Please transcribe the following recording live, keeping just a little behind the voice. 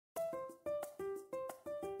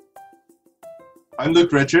I'm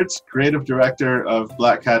Luke Richards, Creative Director of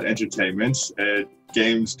Black Cat Entertainment, a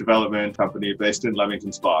games development company based in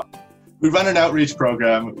Leamington Spa. We run an outreach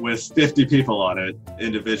program with 50 people on it,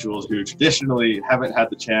 individuals who traditionally haven't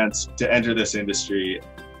had the chance to enter this industry.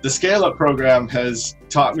 The scale-up program has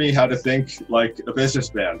taught me how to think like a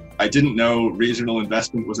businessman. I didn't know regional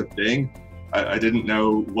investment was a thing. I didn't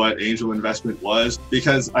know what angel investment was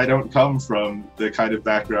because I don't come from the kind of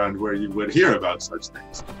background where you would hear about such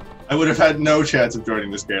things. I would have had no chance of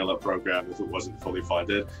joining the scale-up program if it wasn't fully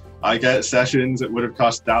funded. I get sessions that would have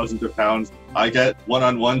cost thousands of pounds. I get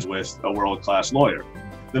one-on-ones with a world-class lawyer.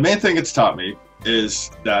 The main thing it's taught me is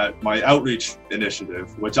that my outreach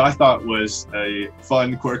initiative, which I thought was a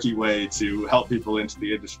fun, quirky way to help people into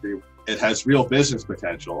the industry, it has real business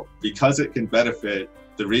potential because it can benefit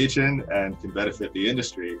the region and can benefit the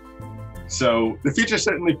industry. So the future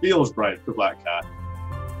certainly feels bright for Black Cat.